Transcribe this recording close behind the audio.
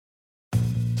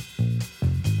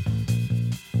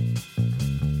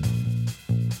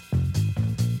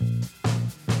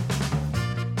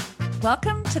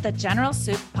Welcome to the General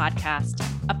Soup Podcast,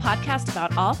 a podcast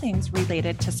about all things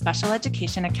related to special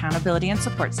education accountability and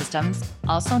support systems,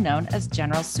 also known as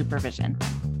general supervision.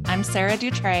 I'm Sarah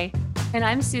Dutray. And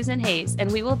I'm Susan Hayes,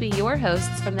 and we will be your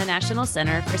hosts from the National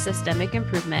Center for Systemic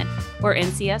Improvement, or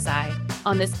NCSI,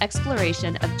 on this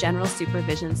exploration of general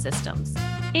supervision systems,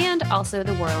 and also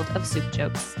the world of soup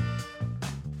jokes.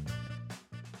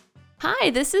 Hi,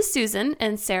 this is Susan,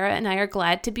 and Sarah and I are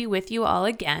glad to be with you all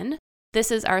again. This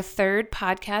is our third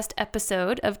podcast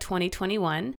episode of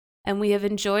 2021, and we have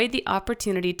enjoyed the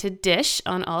opportunity to dish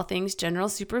on all things general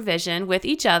supervision with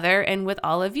each other and with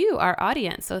all of you, our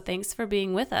audience. So thanks for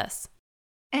being with us.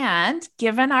 And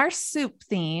given our soup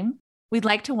theme, we'd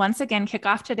like to once again kick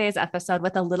off today's episode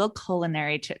with a little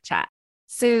culinary chit chat.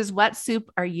 Suze, what soup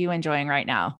are you enjoying right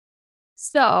now?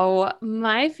 So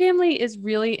my family is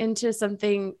really into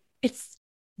something, it's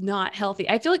not healthy.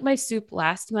 I feel like my soup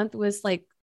last month was like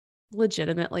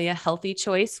legitimately a healthy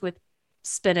choice with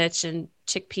spinach and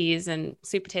chickpeas and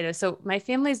sweet potatoes. So my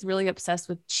family's really obsessed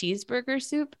with cheeseburger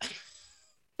soup,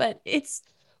 but it's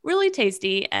really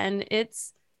tasty and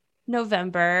it's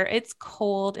November. It's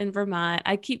cold in Vermont.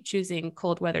 I keep choosing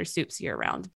cold weather soups year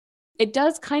round. It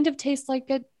does kind of taste like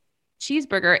a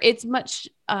cheeseburger. It's much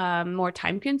more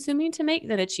time consuming to make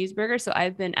than a cheeseburger. So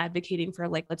I've been advocating for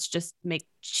let's just make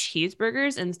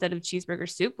cheeseburgers instead of cheeseburger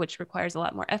soup, which requires a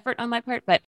lot more effort on my part,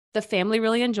 but the family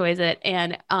really enjoys it.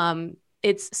 And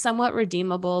it's somewhat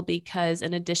redeemable because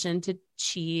in addition to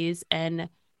cheese and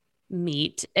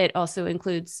meat, it also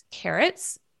includes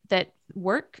carrots that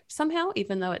work somehow,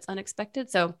 even though it's unexpected.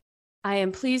 So I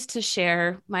am pleased to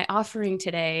share my offering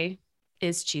today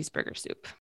is cheeseburger soup.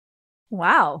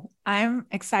 Wow. I'm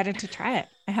excited to try it.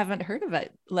 I haven't heard of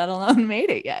it, let alone made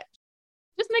it yet.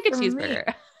 Just make a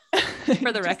cheeseburger.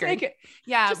 For the record.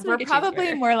 We're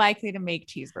probably more likely to make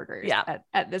cheeseburgers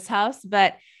at this house,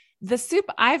 but the soup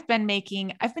I've been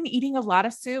eating a lot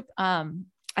of soup.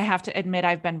 I have to admit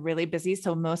I've been really busy.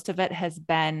 So most of it has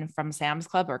been from Sam's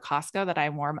Club or Costco that I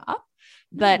warm up,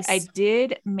 but nice. I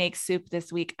did make soup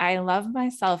this week. I love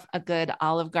myself a good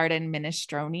Olive Garden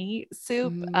minestrone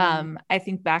soup. I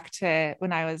think back to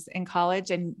when I was in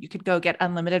college and you could go get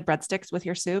unlimited breadsticks with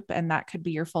your soup and that could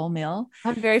be your full meal.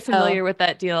 I'm very familiar with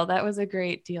that deal. That was a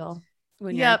great deal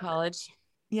when you're in college.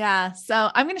 Yeah. So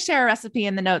I'm going to share a recipe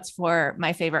in the notes for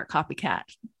my favorite copycat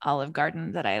Olive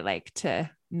Garden that I like to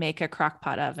make a crock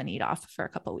pot of and eat off for a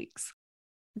couple of weeks.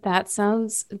 That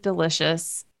sounds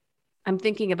delicious. I'm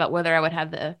thinking about whether I would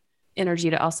have the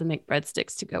energy to also make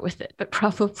breadsticks to go with it, but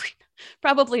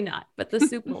probably not. But the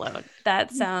soup alone,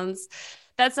 that sounds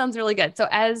really good. So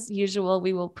as usual,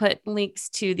 we will put links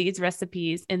to these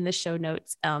recipes in the show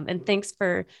notes. And thanks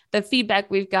for the feedback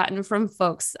we've gotten from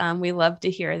folks. We love to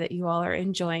hear that you all are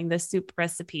enjoying the soup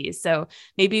recipes. So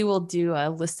maybe we'll do a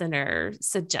listener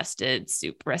suggested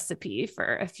soup recipe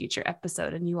for a future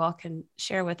episode, and you all can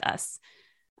share with us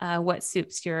what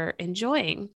soups you're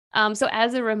enjoying. So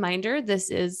as a reminder,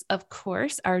 this is, of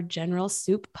course, our General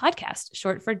Soup Podcast,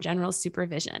 short for General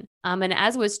Supervision. And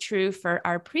as was true for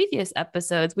our previous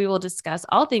episodes, we will discuss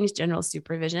all things general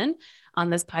supervision on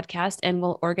this podcast, and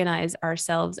we'll organize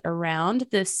ourselves around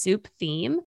the soup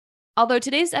theme. Although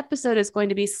today's episode is going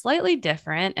to be slightly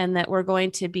different and that we're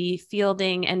going to be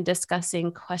fielding and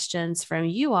discussing questions from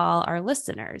you all, our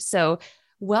listeners. So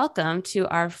welcome to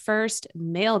our first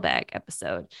mailbag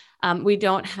episode. We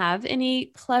don't have any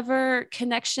clever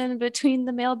connection between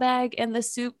the mailbag and the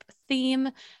soup theme,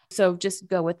 so just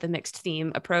go with the mixed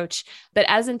theme approach. But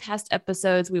as in past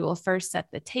episodes, we will first set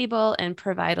the table and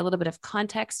provide a little bit of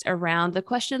context around the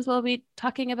questions we'll be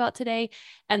talking about today,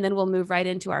 and then we'll move right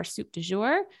into our soup du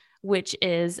jour, which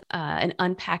is an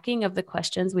unpacking of the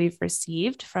questions we've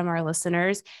received from our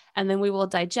listeners. And then we will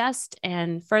digest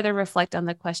and further reflect on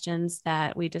the questions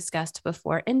that we discussed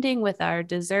before ending with our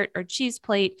dessert or cheese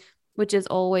plate, which is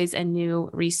always a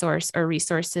new resource or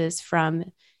resources from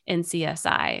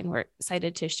NCSI. And we're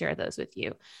excited to share those with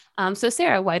you. So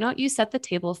Sarah, why don't you set the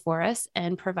table for us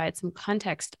and provide some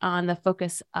context on the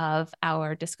focus of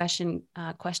our discussion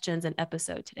questions and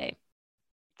episode today?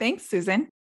 Thanks, Susan.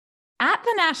 At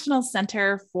the National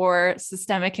Center for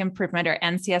Systemic Improvement, or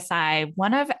NCSI,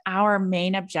 one of our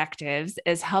main objectives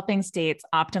is helping states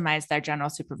optimize their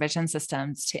general supervision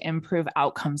systems to improve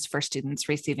outcomes for students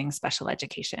receiving special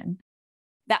education.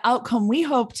 The outcome we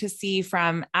hope to see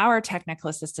from our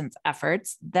technical assistance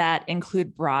efforts that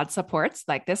include broad supports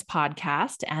like this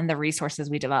podcast and the resources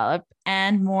we develop,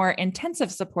 and more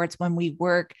intensive supports when we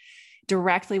work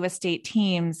directly with state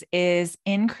teams, is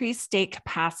increased state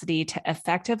capacity to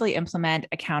effectively implement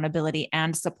accountability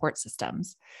and support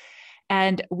systems.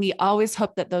 And we always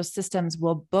hope that those systems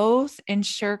will both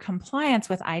ensure compliance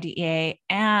with IDEA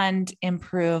and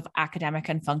improve academic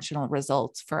and functional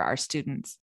results for our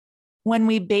students. When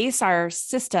we base our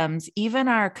systems, even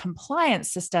our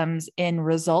compliance systems, in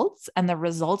results and the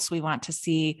results we want to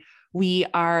see, we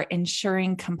are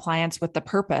ensuring compliance with the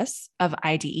purpose of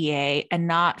IDEA and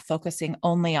not focusing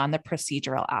only on the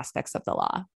procedural aspects of the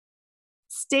law.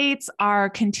 States are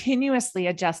continuously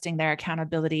adjusting their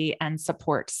accountability and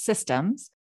support systems,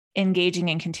 engaging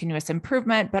in continuous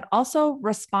improvement, but also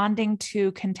responding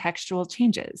to contextual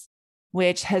changes,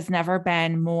 which has never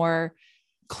been more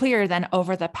clear than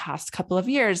over the past couple of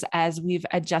years as we've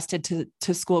adjusted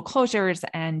to school closures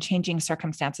and changing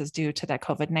circumstances due to the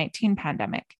COVID-19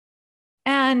 pandemic.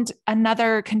 And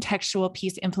another contextual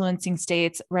piece influencing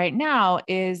states right now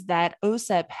is that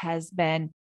OSIP has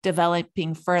been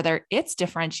developing further its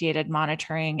differentiated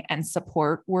monitoring and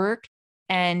support work,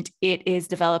 and it is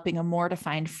developing a more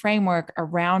defined framework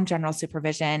around general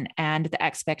supervision and the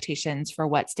expectations for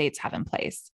what states have in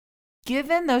place.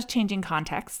 Given those changing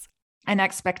contexts and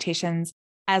expectations,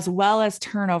 as well as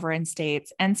turnover in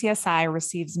states, NCSI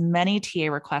receives many TA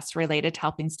requests related to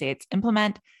helping states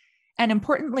implement and,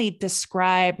 importantly,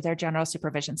 describe their general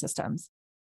supervision systems.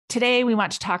 Today, we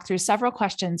want to talk through several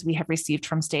questions we have received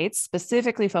from states,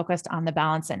 specifically focused on the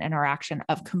balance and interaction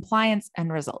of compliance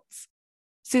and results.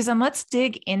 Susan, let's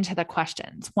dig into the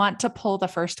questions. Want to pull the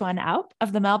first one out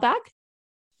of the mailbag?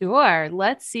 Sure.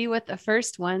 Let's see what the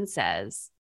first one says.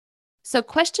 So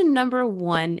question number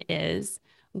 1 is,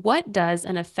 what does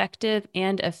an effective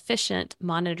and efficient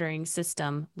monitoring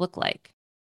system look like?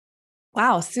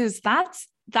 Wow, Suze,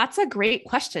 that's a great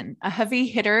question. A heavy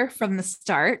hitter from the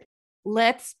start.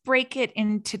 Let's break it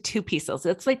into 2 pieces.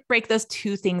 Let's break those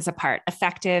 2 things apart,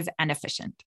 effective and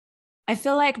efficient. I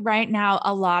feel like right now,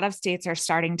 a lot of states are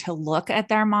starting to look at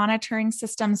their monitoring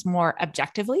systems more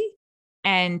objectively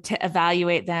and to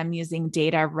evaluate them using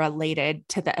data related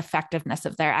to the effectiveness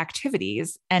of their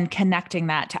activities and connecting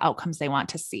that to outcomes they want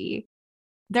to see.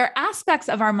 There are aspects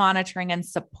of our monitoring and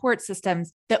support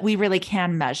systems that we really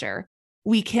can measure.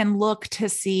 We can look to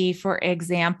see, for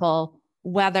example,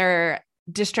 whether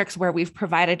districts where we've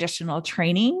provided additional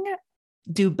training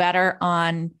do better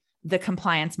on the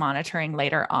compliance monitoring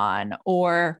later on,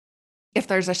 or if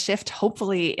there's a shift,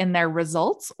 hopefully, in their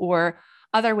results or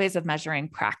other ways of measuring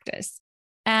practice.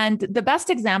 And the best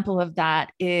example of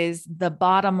that is the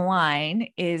bottom line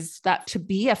is that to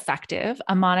be effective,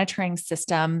 a monitoring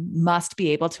system must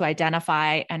be able to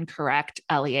identify and correct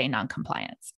LEA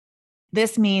noncompliance.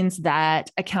 This means that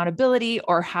accountability,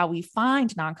 or how we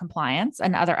find noncompliance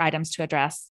and other items to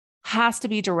address, has to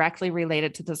be directly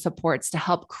related to the supports to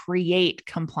help create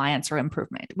compliance or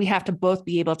improvement. We have to both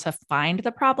be able to find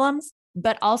the problems,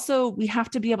 but also we have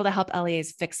to be able to help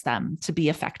LEAs fix them to be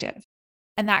effective.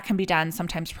 And that can be done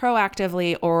sometimes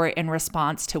proactively or in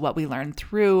response to what we learn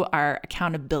through our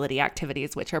accountability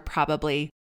activities, which are probably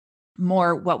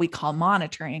more what we call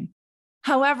monitoring.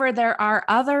 However, there are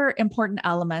other important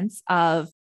elements of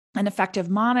an effective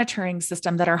monitoring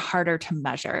system that are harder to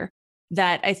measure,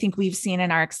 that I think we've seen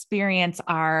in our experience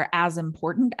are as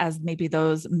important as maybe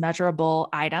those measurable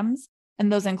items.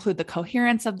 And those include the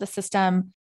coherence of the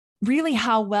system, really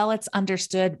how well it's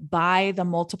understood by the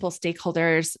multiple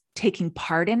stakeholders taking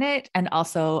part in it and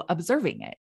also observing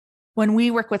it. When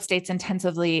we work with states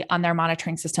intensively on their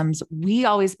monitoring systems, we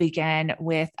always begin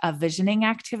with a visioning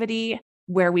activity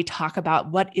where we talk about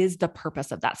what is the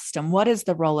purpose of that system, what is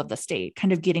the role of the state,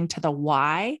 kind of getting to the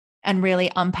why and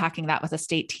really unpacking that with a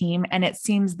state team. And it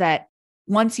seems that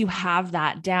once you have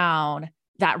that down,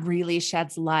 that really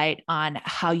sheds light on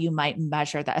how you might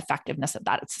measure the effectiveness of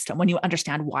that system when you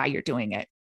understand why you're doing it.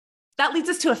 That leads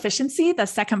us to efficiency, the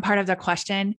second part of the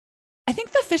question. I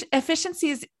think the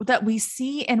efficiencies that we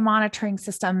see in monitoring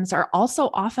systems are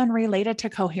also often related to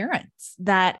coherence,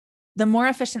 that the more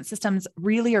efficient systems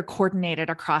really are coordinated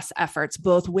across efforts,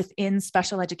 both within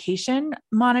special education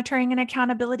monitoring and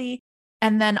accountability,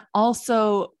 and then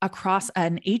also across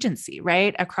an agency,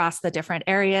 right? Across the different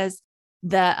areas.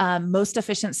 The most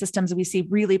efficient systems we see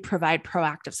really provide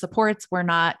proactive supports. We're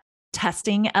not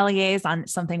testing LEAs on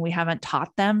something we haven't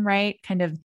taught them, right? Kind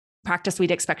of practice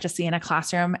we'd expect to see in a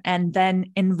classroom, and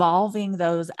then involving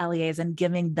those LEAs and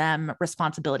giving them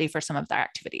responsibility for some of their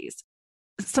activities.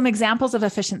 Some examples of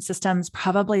efficient systems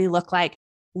probably look like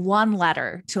one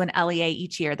letter to an LEA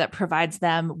each year that provides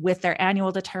them with their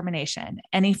annual determination,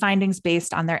 any findings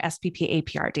based on their SPP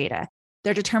APR data,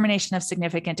 their determination of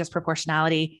significant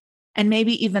disproportionality, and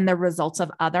maybe even the results of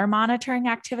other monitoring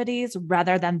activities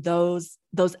rather than those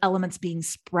elements being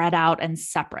spread out and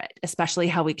separate, especially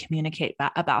how we communicate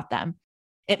about them.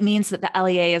 it means that the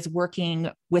LEA is working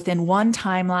within one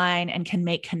timeline and can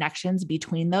make connections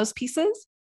between those pieces.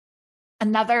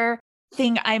 Another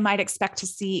thing I might expect to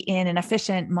see in an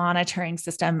efficient monitoring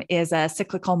system is a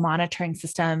cyclical monitoring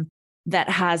system that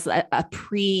has a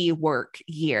pre-work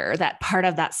year. That part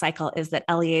of that cycle is that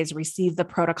LEAs receive the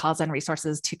protocols and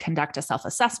resources to conduct a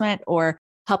self-assessment or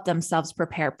help themselves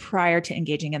prepare prior to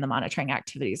engaging in the monitoring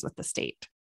activities with the state.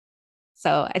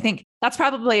 So I think that's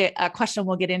probably a question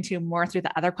we'll get into more through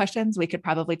the other questions. We could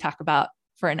probably talk about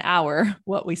for an hour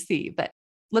what we see, but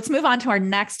let's move on to our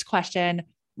next question,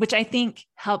 which I think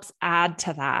helps add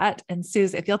to that. And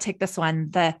Suze, if you'll take this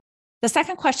one, the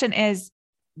second question is,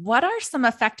 what are some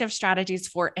effective strategies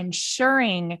for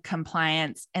ensuring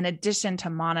compliance in addition to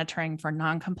monitoring for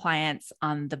non-compliance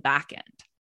on the back end?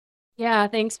 Yeah,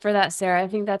 thanks for that, Sarah. I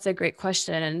think that's a great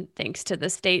question. And thanks to the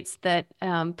states that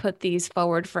put these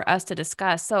forward for us to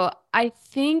discuss. So I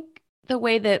think the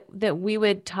way that we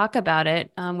would talk about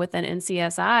it within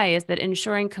NCSI is that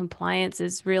ensuring compliance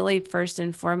is really first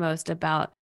and foremost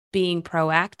about being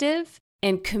proactive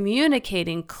and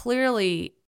communicating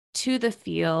clearly to the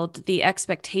field the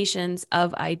expectations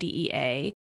of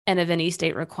IDEA and of any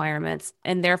state requirements,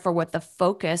 and therefore what the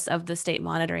focus of the state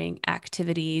monitoring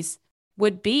activities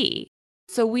would be.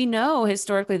 So we know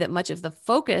historically that much of the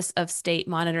focus of state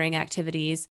monitoring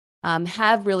activities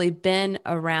have really been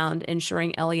around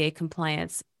ensuring LEA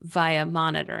compliance via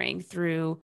monitoring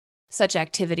through such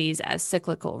activities as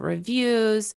cyclical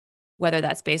reviews, whether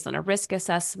that's based on a risk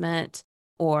assessment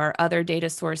or other data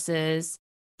sources,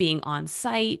 being on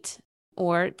site,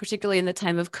 or particularly in the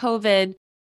time of COVID,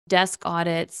 desk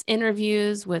audits,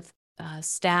 interviews with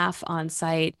staff on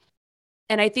site.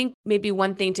 And I think maybe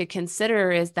one thing to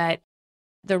consider is that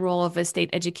the role of a state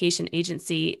education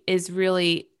agency is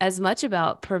really as much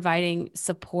about providing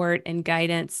support and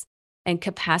guidance and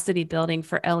capacity building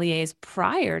for LEAs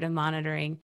prior to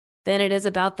monitoring than it is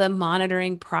about the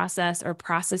monitoring process or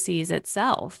processes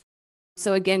itself.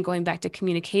 So again, going back to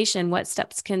communication, what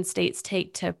steps can states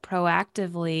take to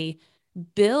proactively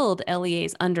build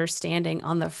LEA's understanding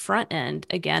on the front end,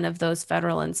 again, of those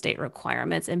federal and state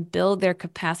requirements and build their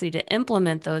capacity to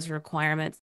implement those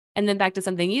requirements? And then back to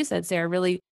something you said, Sarah,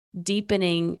 really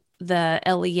deepening the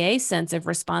LEA sense of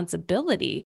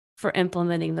responsibility for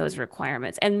implementing those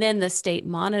requirements. And then the state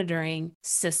monitoring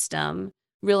system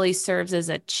really serves as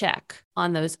a check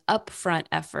on those upfront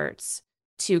efforts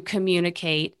to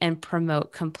communicate and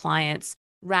promote compliance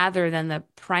rather than the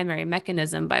primary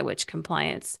mechanism by which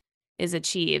compliance is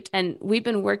achieved. And we've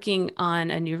been working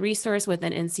on a new resource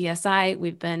within NCSI.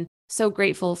 We've been so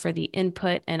grateful for the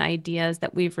input and ideas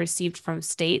that we've received from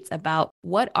states about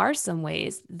what are some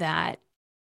ways that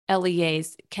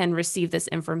LEAs can receive this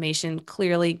information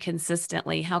clearly,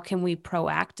 consistently. How can we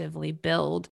proactively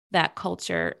build that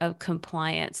culture of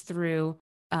compliance through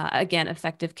again,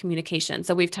 effective communication?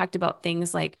 So we've talked about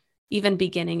things like even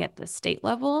beginning at the state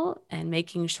level and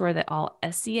making sure that all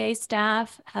SCA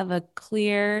staff have a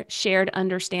clear shared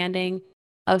understanding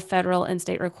of federal and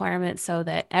state requirements so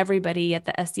that everybody at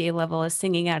the SCA level is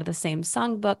singing out of the same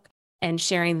songbook and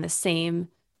sharing the same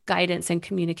guidance and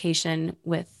communication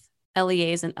with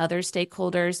LEAs and other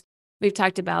stakeholders. We've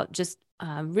talked about just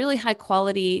really high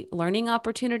quality learning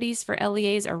opportunities for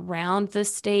LEAs around the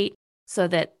state so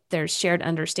that there's shared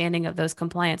understanding of those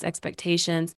compliance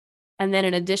expectations. And then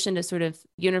in addition to sort of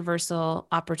universal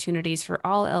opportunities for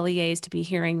all LEAs to be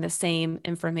hearing the same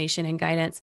information and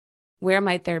guidance, where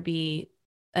might there be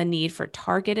a need for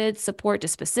targeted support to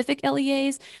specific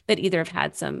LEAs that either have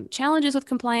had some challenges with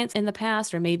compliance in the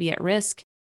past or maybe at risk?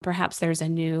 Perhaps there's a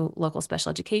new local special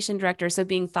education director. So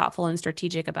being thoughtful and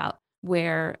strategic about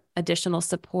where additional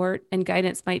support and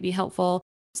guidance might be helpful.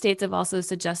 States have also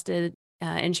suggested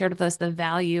and shared with us the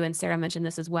value, and Sarah mentioned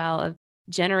this as well, of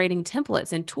generating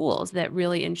templates and tools that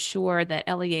really ensure that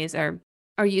LEAs are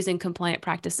using compliant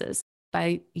practices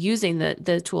by using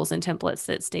the tools and templates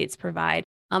that states provide.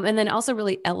 And then also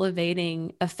really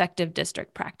elevating effective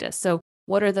district practice. So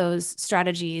what are those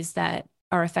strategies that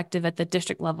are effective at the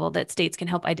district level that states can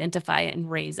help identify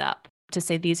and raise up to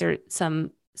say these are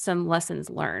some lessons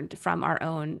learned from our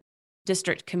own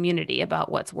district community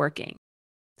about what's working?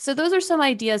 So those are some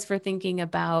ideas for thinking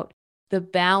about the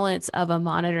balance of a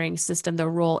monitoring system, the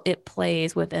role it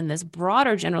plays within this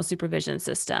broader general supervision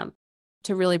system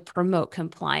to really promote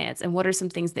compliance, and what are some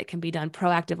things that can be done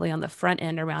proactively on the front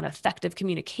end around effective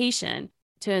communication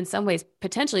to in some ways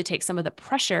potentially take some of the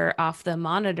pressure off the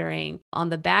monitoring on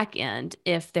the back end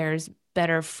if there's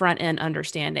better front end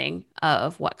understanding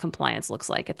of what compliance looks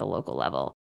like at the local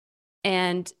level.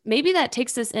 And maybe that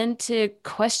takes us into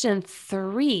question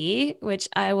 3, which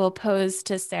I will pose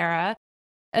to Sarah.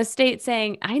 a state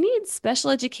saying, I need special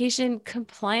education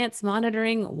compliance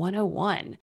monitoring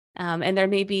 101. And there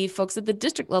may be folks at the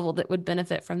district level that would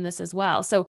benefit from this as well.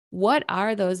 So what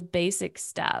are those basic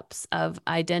steps of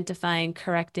identifying,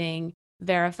 correcting,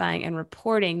 verifying, and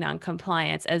reporting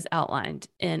noncompliance as outlined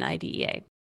in IDEA?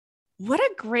 What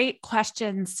a great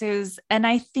question, Suze. And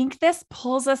I think this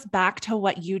pulls us back to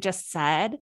what you just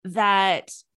said,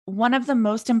 that one of the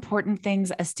most important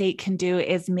things a state can do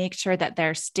is make sure that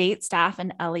their state staff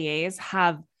and LEAs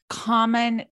have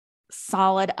common,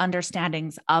 solid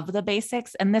understandings of the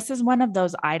basics. And this is one of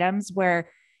those items where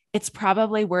it's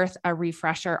probably worth a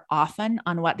refresher often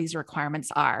on what these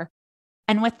requirements are.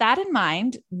 And with that in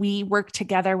mind, we work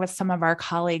together with some of our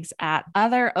colleagues at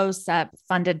other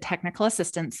OSEP-funded technical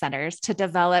assistance centers to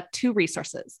develop 2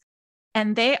 resources.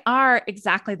 And they are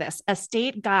exactly this: a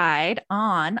state guide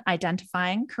on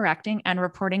identifying, correcting, and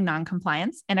reporting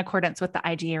noncompliance in accordance with the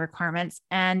IDEA requirements,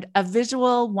 and a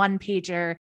visual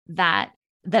 1-pager that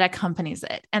accompanies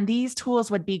it. And these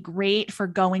tools would be great for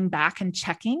going back and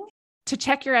checking to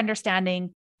check your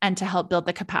understanding and to help build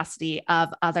the capacity of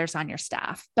others on your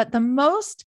staff. But the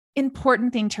most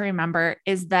important thing to remember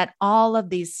is that all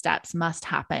of these steps must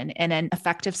happen in an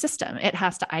effective system. It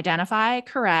has to identify,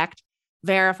 correct,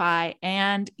 verify,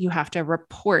 and you have to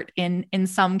report in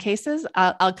some cases.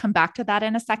 I'll come back to that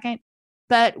in a second.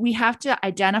 But we have to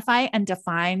identify and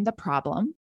define the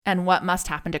problem and what must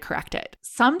happen to correct it.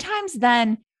 Sometimes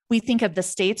then we think of the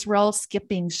state's role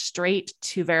skipping straight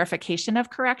to verification of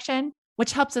correction,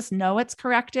 which helps us know it's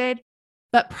corrected.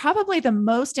 But probably the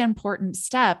most important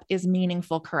step is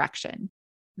meaningful correction,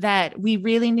 that we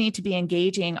really need to be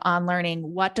engaging on learning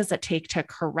what does it take to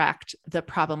correct the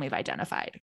problem we've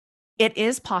identified. It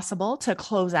is possible to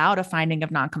close out a finding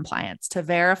of noncompliance, to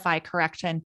verify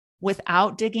correction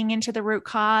without digging into the root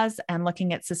cause and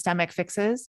looking at systemic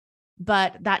fixes.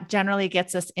 But that generally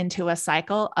gets us into a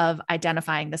cycle of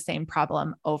identifying the same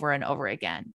problem over and over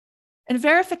again. And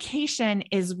verification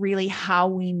is really how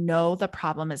we know the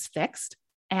problem is fixed.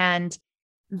 And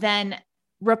then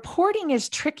reporting is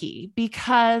tricky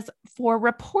because for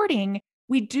reporting,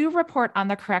 we do report on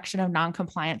the correction of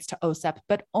noncompliance to OSEP,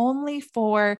 but only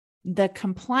for the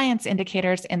compliance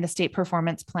indicators in the state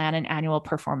performance plan and annual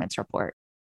performance report.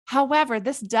 However,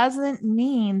 this doesn't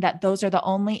mean that those are the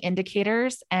only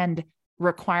indicators and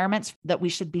requirements that we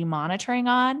should be monitoring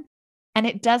on. And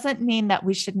it doesn't mean that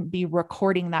we shouldn't be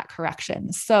recording that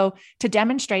correction. So to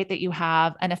demonstrate that you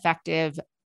have an effective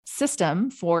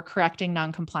system for correcting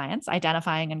noncompliance,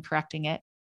 identifying and correcting it,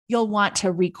 you'll want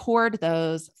to record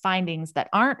those findings that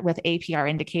aren't with APR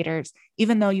indicators,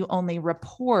 even though you only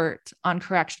report on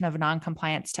correction of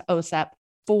noncompliance to OSEP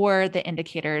for the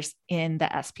indicators in the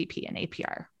SPP and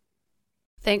APR.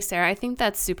 Thanks, Sarah. I think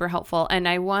that's super helpful. And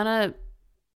I want to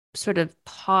sort of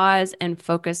pause and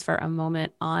focus for a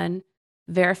moment on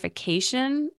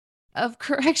verification of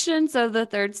correction. So the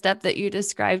third step that you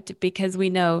described, because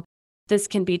we know this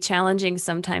can be challenging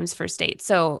sometimes for states.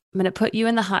 So I'm going to put you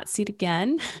in the hot seat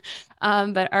again.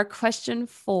 But our question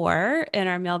 4 in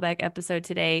our mailbag episode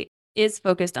today is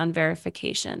focused on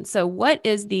verification. So what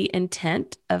is the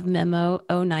intent of Memo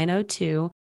 0902?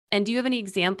 And do you have any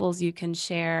examples you can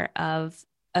share of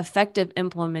effective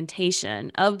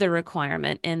implementation of the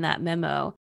requirement in that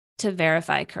memo to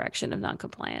verify correction of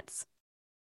noncompliance?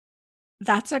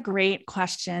 That's a great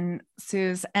question,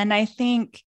 Suze. And I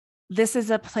think this is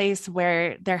a place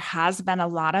where there has been a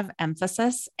lot of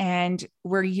emphasis, and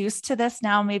we're used to this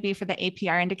now, maybe for the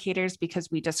APR indicators because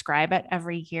we describe it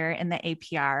every year in the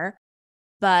APR.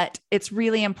 But it's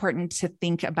really important to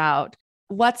think about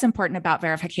what's important about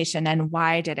verification and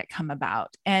why did it come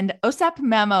about. And OSEP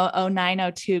Memo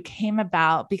 0902 came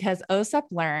about because OSEP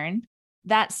learned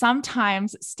that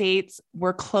sometimes states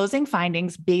were closing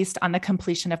findings based on the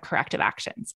completion of corrective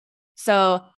actions.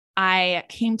 So I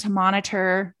came to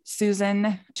monitor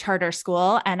Susan Charter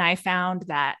School, and I found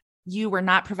that you were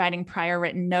not providing prior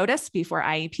written notice before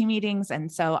IEP meetings. And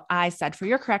so I said, for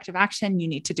your corrective action, you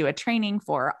need to do a training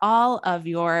for all of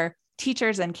your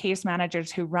teachers and case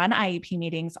managers who run IEP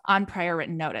meetings on prior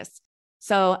written notice.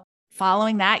 So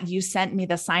following that, you sent me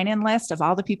the sign-in list of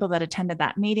all the people that attended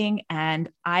that meeting, and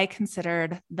I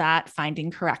considered that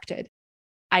finding corrected.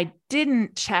 I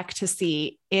didn't check to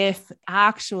see if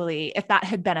that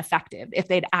had been effective, if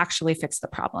they'd actually fixed the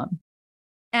problem.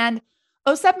 And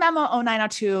OSEP Memo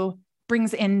 0902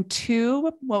 brings in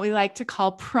 2, what we like to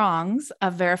call prongs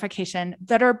of verification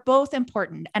that are both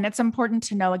important. And it's important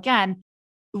to know, again,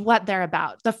 what they're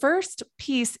about. The first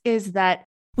piece is that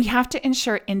we have to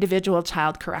ensure individual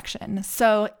child correction.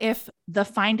 So if the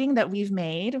finding that we've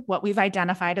made, what we've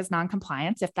identified as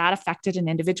noncompliance, if that affected an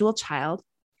individual child,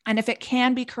 and if it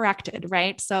can be corrected,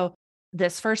 right? So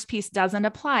this first piece doesn't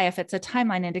apply if it's a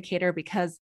timeline indicator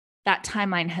because that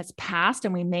timeline has passed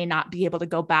and we may not be able to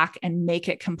go back and make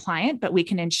it compliant, but we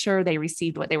can ensure they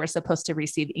received what they were supposed to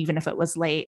receive, even if it was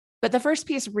late. But the first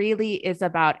piece really is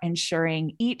about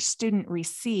ensuring each student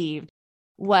received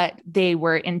what they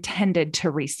were intended to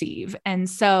receive. And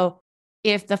so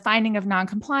if the finding of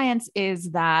noncompliance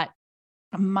is that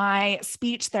my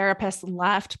speech therapist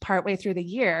left partway through the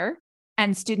year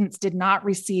and students did not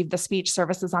receive the speech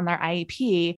services on their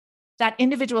IEP, that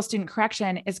individual student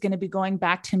correction is going to be going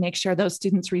back to make sure those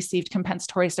students received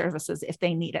compensatory services if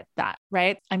they needed that,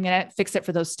 right? I'm going to fix it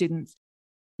for those students.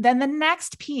 Then the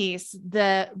next piece,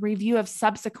 the review of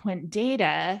subsequent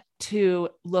data to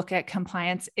look at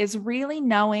compliance, is really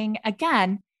knowing,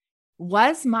 again,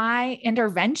 was my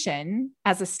intervention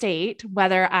as a state,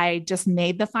 whether I just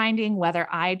made the finding, whether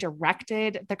I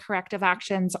directed the corrective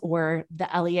actions or the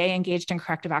LEA engaged in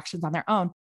corrective actions on their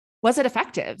own, was it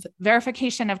effective?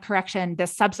 Verification of correction, the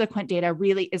subsequent data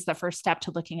really is the first step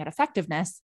to looking at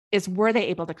effectiveness, is were they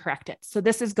able to correct it? So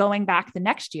this is going back the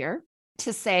next year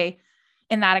to say,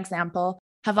 in that example,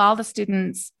 have all the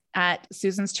students at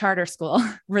Susan's charter school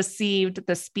received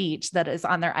the speech that is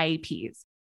on their IEPs?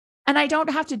 And I don't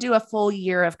have to do a full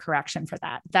year of correction for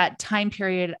that. That time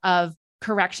period of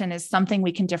correction is something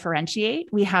we can differentiate.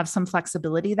 We have some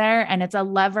flexibility there, and it's a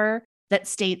lever that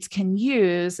states can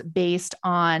use based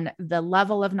on the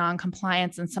level of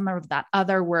noncompliance and some of that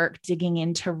other work digging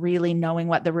into really knowing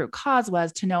what the root cause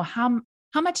was to know how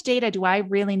much data do I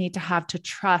really need to have to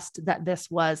trust that this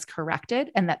was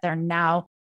corrected and that they're now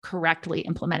correctly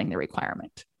implementing the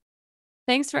requirement.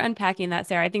 Thanks for unpacking that,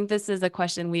 Sarah. I think this is a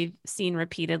question we've seen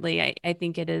repeatedly. I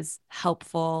think it is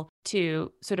helpful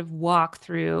to sort of walk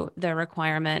through the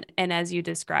requirement and, as you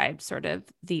described, sort of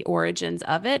the origins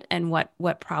of it and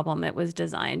what problem it was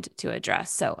designed to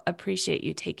address. So appreciate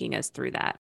you taking us through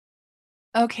that.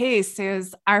 Okay,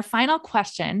 Suze, our final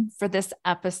question for this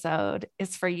episode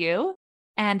is for you.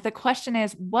 And the question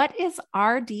is, what is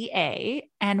RDA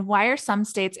and why are some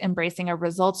states embracing a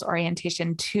results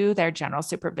orientation to their general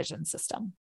supervision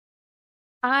system?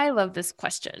 I love this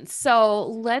question. So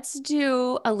let's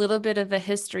do a little bit of a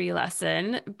history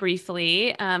lesson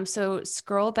briefly. So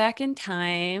scroll back in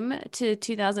time to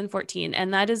 2014,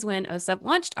 and that is when OSEP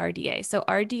launched RDA. So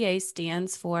RDA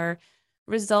stands for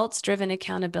Results Driven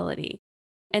Accountability.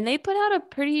 And they put out a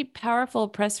pretty powerful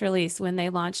press release when they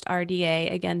launched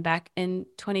RDA, again, back in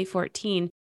 2014,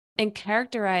 and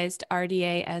characterized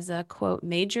RDA as a, quote,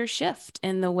 major shift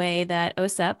in the way that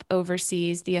OSEP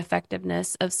oversees the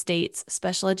effectiveness of states'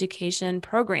 special education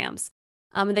programs.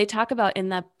 They talk about in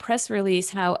that press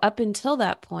release how up until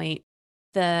that point,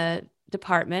 the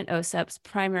department, OSEP's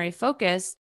primary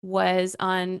focus was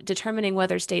on determining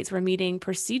whether states were meeting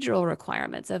procedural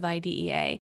requirements of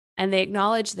IDEA. And they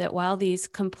acknowledge that while these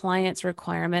compliance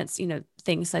requirements,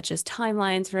 things such as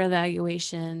timelines for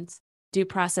evaluations, due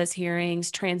process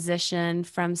hearings, transition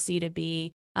from C to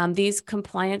B, these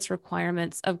compliance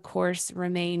requirements, of course,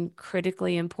 remain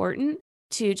critically important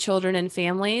to children and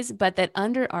families, but that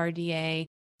under RDA,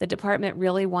 the department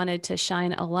really wanted to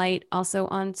shine a light also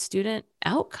on student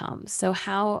outcomes. So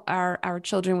how are our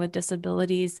children with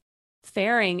disabilities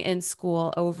faring in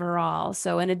school overall?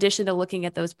 So in addition to looking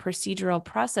at those procedural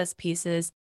process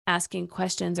pieces, asking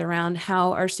questions around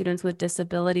how are students with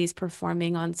disabilities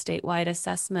performing on statewide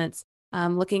assessments,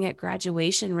 looking at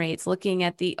graduation rates, looking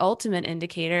at the ultimate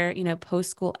indicator,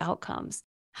 post-school outcomes.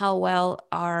 How well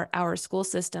are our school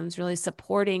systems really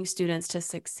supporting students to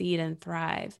succeed and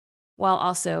thrive, while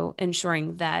also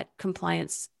ensuring that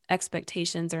compliance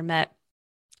expectations are met?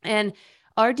 And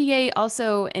RDA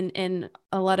also, in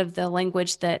a lot of the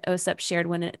language that OSEP shared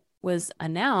when it was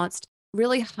announced,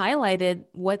 really highlighted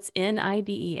what's in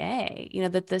IDEA,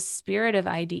 that the spirit of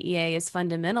IDEA is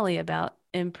fundamentally about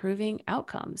improving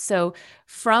outcomes. So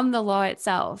from the law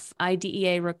itself,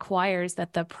 IDEA requires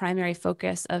that the primary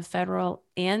focus of federal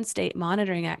and state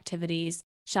monitoring activities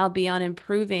shall be on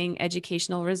improving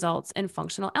educational results and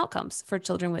functional outcomes for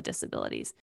children with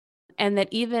disabilities. And that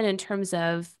even in terms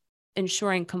of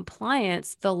ensuring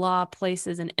compliance, the law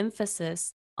places an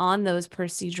emphasis on those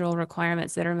procedural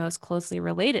requirements that are most closely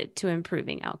related to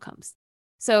improving outcomes.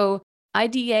 So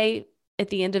IDEA, at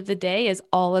the end of the day, is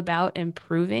all about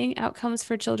improving outcomes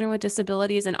for children with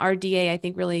disabilities. And RDA, I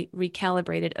think, really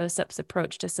recalibrated OSEP's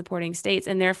approach to supporting states,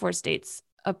 and therefore states'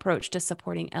 approach to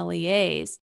supporting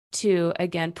LEAs, to,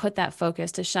 again, put that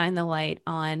focus to shine the light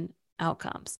on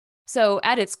outcomes. So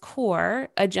at its core,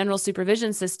 a general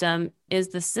supervision system is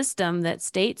the system that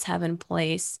states have in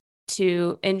place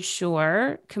to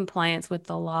ensure compliance with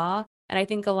the law And I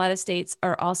think a lot of states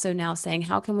are also now saying,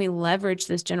 how can we leverage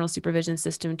this general supervision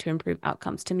system to improve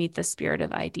outcomes to meet the spirit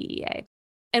of IDEA?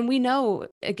 And we know,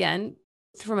 again,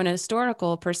 from an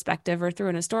historical perspective or through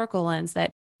an historical lens, that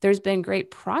there's been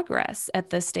great progress at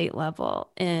the state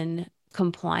level in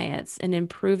compliance and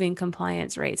improving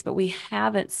compliance rates, but we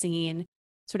haven't seen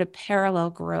sort of parallel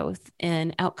growth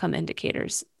in outcome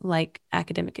indicators like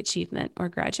academic achievement or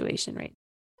graduation rate.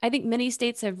 I think many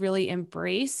states have really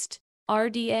embraced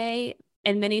RDA,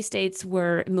 and many states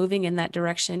were moving in that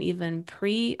direction even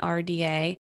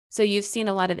pre-RDA. So you've seen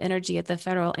a lot of energy at the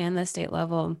federal and the state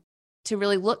level to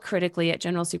really look critically at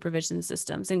general supervision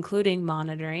systems, including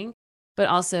monitoring, but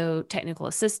also technical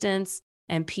assistance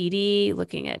and PD,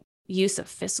 looking at use of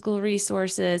fiscal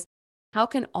resources. How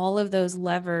can all of those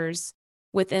levers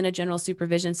within a general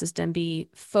supervision system be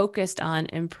focused on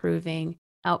improving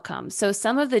outcomes? So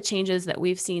some of the changes that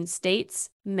we've seen states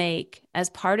make as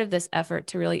part of this effort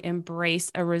to really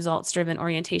embrace a results-driven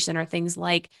orientation are things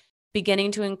like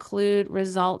beginning to include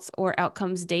results or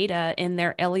outcomes data in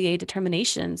their LEA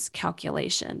determinations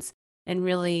calculations, and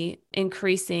really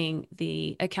increasing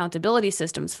the accountability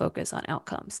system's focus on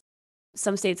outcomes.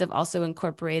 Some states have also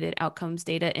incorporated outcomes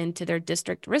data into their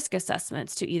district risk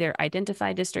assessments to either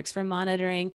identify districts for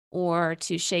monitoring or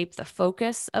to shape the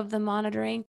focus of the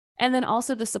monitoring. And then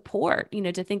also the support,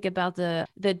 to think about the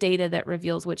data that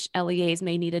reveals which LEAs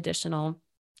may need additional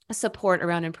support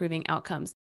around improving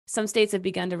outcomes. Some states have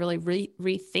begun to really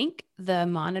rethink the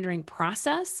monitoring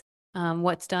process,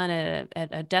 what's done at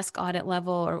a desk audit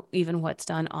level, or even what's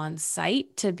done on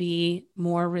site to be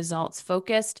more results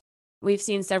focused. We've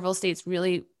seen several states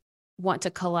really want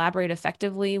to collaborate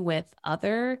effectively with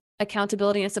other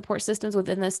accountability and support systems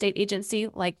within the state agency,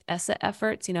 like ESSA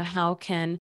efforts. How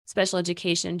can special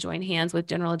education join hands with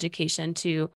general education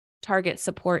to target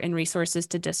support and resources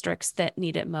to districts that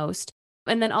need it most?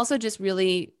 And then also just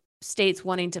really states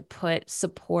wanting to put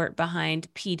support behind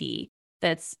PD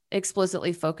that's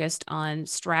explicitly focused on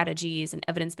strategies and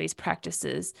evidence-based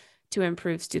practices to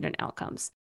improve student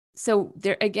outcomes. So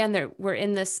we're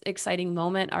in this exciting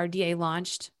moment. RDA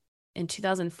launched in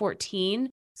 2014.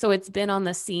 So it's been on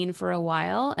the scene for a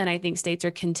while. And I think states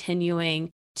are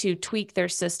continuing to tweak their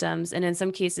systems and in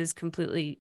some cases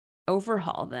completely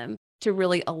overhaul them to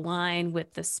really align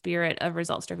with the spirit of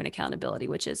results-driven accountability,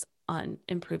 which is on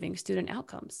improving student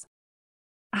outcomes.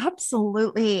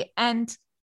 Absolutely. And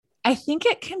I think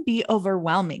it can be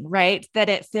overwhelming, right? That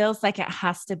it feels like it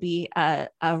has to be a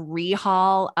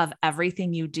rehaul of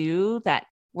everything you do, that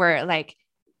we're like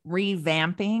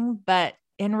revamping. But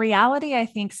in reality, I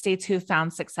think states who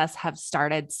found success have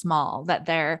started small, that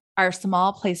there are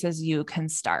small places you can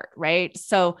start, right?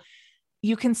 So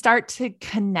you can start to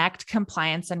connect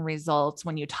compliance and results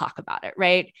when you talk about it,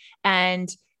 right? And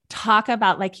talk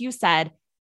about, like you said,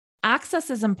 access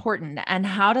is important. And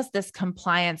how does this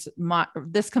compliance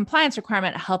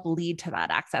requirement help lead to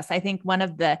that access? I think one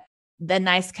of the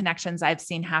nice connections I've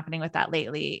seen happening with that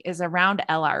lately is around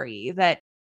LRE, that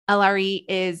LRE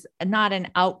is not an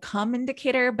outcome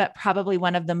indicator, but probably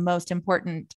one of the most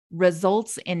important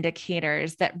results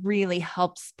indicators that really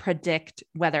helps predict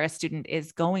whether a student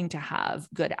is going to have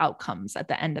good outcomes at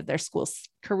the end of their school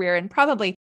career. And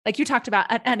probably, like you talked about,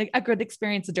 a good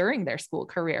experience during their school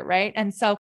career, right? And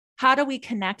so how do we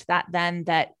connect that then,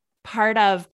 that part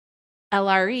of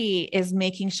LRE is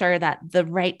making sure that the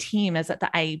right team is at the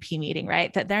IEP meeting,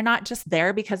 right? That they're not just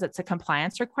there because it's a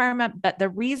compliance requirement, but the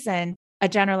reason a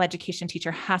general education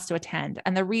teacher has to attend.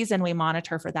 And the reason we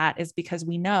monitor for that is because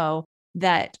we know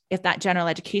that if that general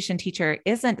education teacher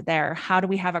isn't there, how do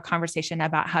we have a conversation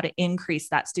about how to increase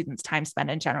that student's time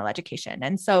spent in general education?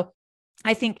 And so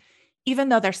I think even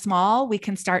though they're small, we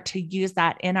can start to use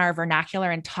that in our vernacular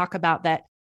and talk about that.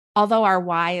 Although our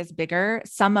why is bigger,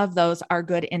 some of those are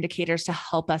good indicators to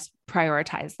help us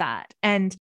prioritize that.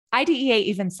 And IDEA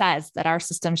even says that our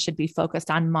system should be focused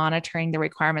on monitoring the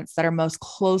requirements that are most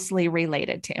closely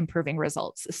related to improving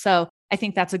results. So I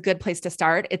think that's a good place to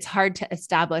start. It's hard to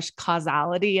establish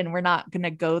causality, and we're not going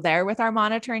to go there with our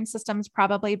monitoring systems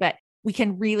probably, but we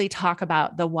can really talk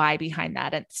about the why behind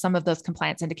that. And some of those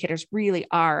compliance indicators really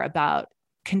are about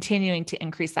continuing to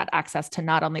increase that access to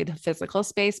not only the physical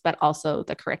space, but also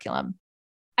the curriculum.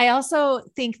 I also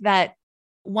think that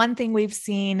one thing we've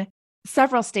seen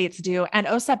several states do, and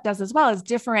OSEP does as well, is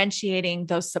differentiating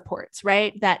those supports,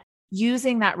 right? That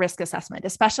using that risk assessment,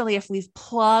 especially if we've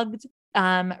plugged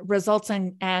results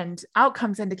and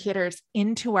outcomes indicators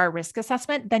into our risk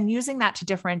assessment, then using that to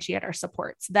differentiate our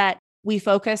supports, that we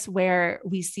focus where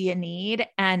we see a need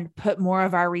and put more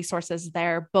of our resources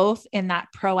there, both in that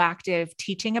proactive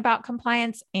teaching about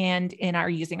compliance and in our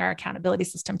using our accountability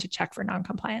system to check for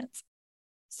noncompliance.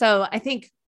 So I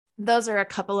think those are a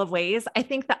couple of ways. I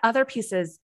think the other piece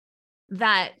is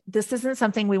that this isn't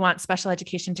something we want special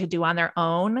education to do on their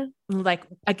own. Like,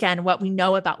 again, what we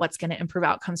know about what's going to improve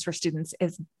outcomes for students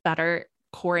is better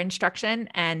core instruction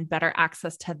and better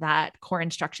access to that core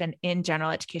instruction in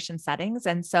general education settings.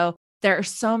 And so there are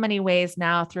so many ways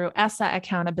now through ESSA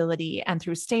accountability and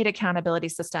through state accountability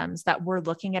systems that we're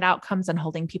looking at outcomes and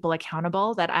holding people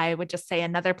accountable, that I would just say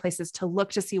another place is to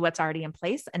look to see what's already in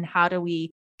place and how do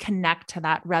we connect to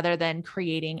that rather than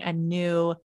creating a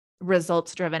new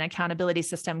results-driven accountability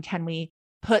system. Can we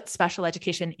put special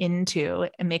education into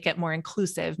and make it more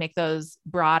inclusive, make those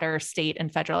broader state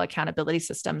and federal accountability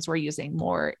systems we're using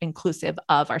more inclusive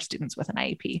of our students with an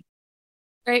IEP?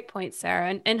 Great point,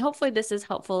 Sarah. And hopefully this is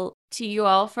helpful to you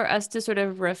all for us to sort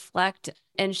of reflect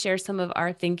and share some of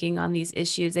our thinking on these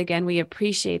issues. Again, we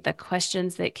appreciate the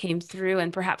questions that came through,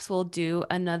 and perhaps we'll do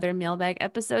another mailbag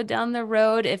episode down the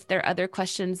road if there are other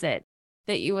questions that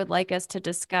you would like us to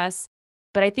discuss.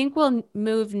 But I think we'll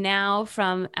move now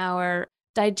from our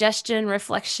digestion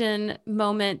reflection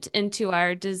moment into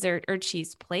our dessert or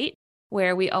cheese plate,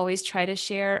 where we always try to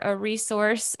share a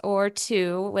resource or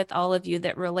two with all of you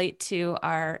that relate to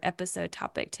our episode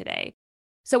topic today.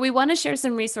 So we want to share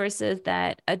some resources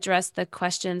that address the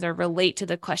questions or relate to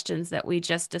the questions that we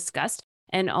just discussed.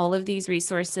 And all of these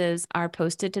resources are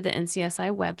posted to the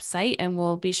NCSI website, and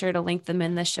we'll be sure to link them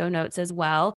in the show notes as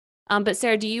well. But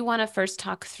Sarah, do you want to first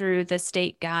talk through the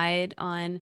state guide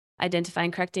on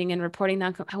identifying, correcting, and reporting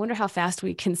non-compliance? I wonder how fast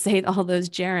we can say all those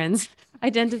gerunds.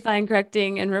 Identifying,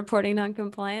 correcting, and reporting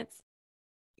non-compliance.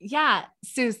 Yeah,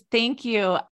 Suze, thank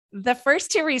you. The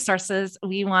first two resources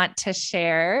we want to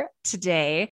share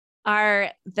today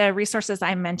are the resources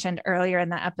I mentioned earlier in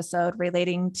the episode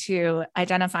relating to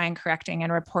identifying, correcting,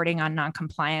 and reporting on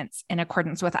non-compliance in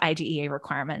accordance with IDEA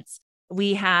requirements.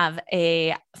 We have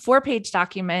a 4-page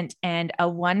document and a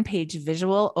 1-page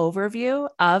visual overview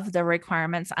of the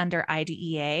requirements under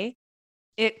IDEA.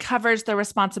 It covers the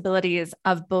responsibilities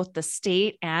of both the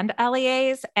state and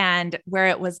LEAs, and where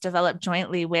it was developed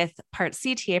jointly with Part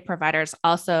C TA providers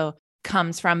also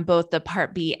comes from both the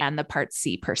Part B and the Part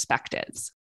C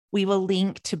perspectives. We will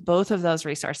link to both of those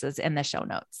resources in the show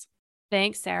notes.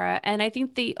 Thanks, Sarah. And I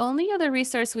think the only other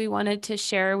resource we wanted to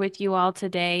share with you all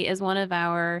today is one of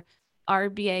our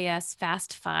RBAS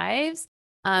Fast Fives.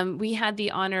 We had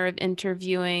the honor of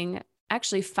interviewing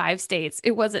actually 5 states.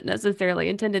 It wasn't necessarily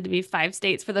intended to be 5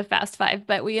 states for the Fast Five,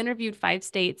 but we interviewed 5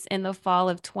 states in the fall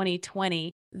of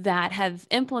 2020 that have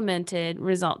implemented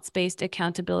results-based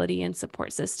accountability and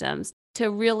support systems to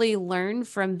really learn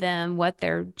from them what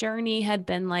their journey had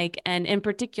been like, and in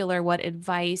particular, what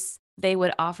advice they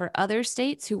would offer other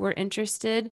states who were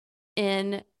interested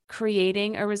in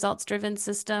creating a results-driven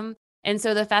system. And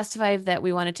so the Fast Five that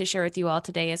we wanted to share with you all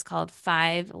today is called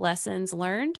 5 Lessons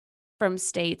Learned from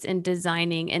States in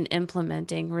Designing and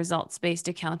Implementing Results-Based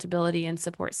Accountability and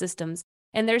Support Systems.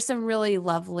 And there's some really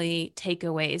lovely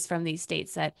takeaways from these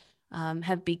states that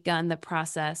have begun the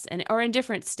process and are in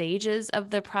different stages of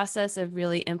the process of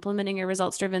really implementing a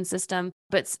results-driven system,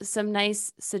 but some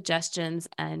nice suggestions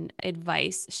and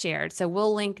advice shared. So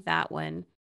we'll link that one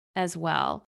as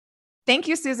well. Thank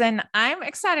you, Susan. I'm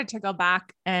excited to go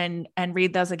back and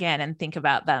read those again and think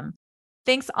about them.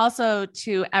 Thanks also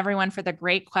to everyone for the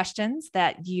great questions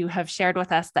that you have shared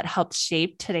with us that helped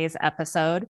shape today's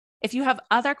episode. If you have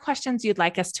other questions you'd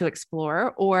like us to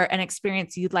explore or an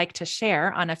experience you'd like to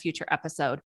share on a future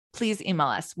episode, please email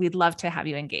us. We'd love to have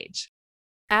you engage.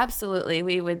 Absolutely.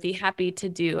 We would be happy to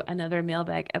do another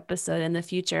mailbag episode in the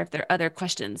future if there are other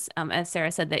questions, as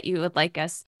Sarah said, that you would like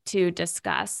us to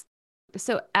discuss.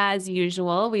 So as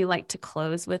usual, we like to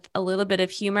close with a little bit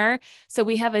of humor. So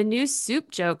we have a new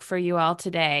soup joke for you all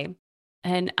today.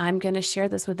 And I'm going to share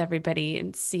this with everybody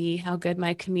and see how good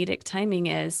my comedic timing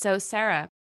is. So Sarah,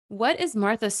 what is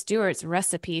Martha Stewart's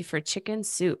recipe for chicken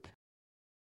soup?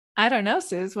 I don't know,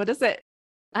 Suze. What is it?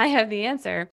 I have the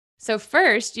answer. So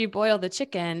first you boil the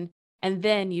chicken and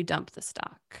then you dump the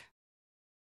stock.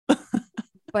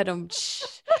 But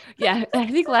yeah, I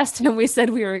think last time we said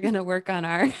we were going to work on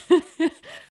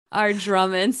our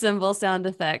drum and cymbal sound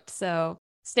effect. So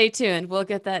stay tuned. We'll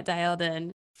get that dialed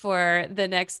in for the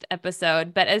next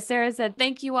episode. But as Sarah said,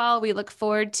 thank you all. We look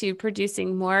forward to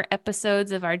producing more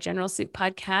episodes of our General Soup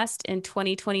podcast in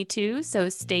 2022. So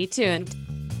stay tuned.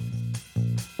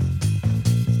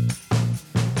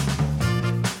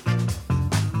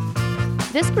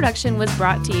 This production was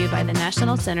brought to you by the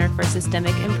National Center for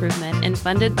Systemic Improvement and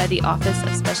funded by the Office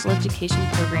of Special Education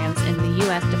Programs in the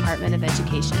U.S. Department of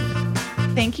Education.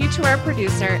 Thank you to our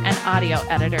producer and audio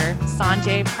editor,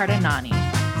 Sanjay Pardhanani.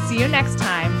 See you next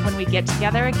time when we get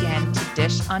together again to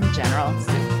dish on General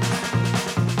Soup.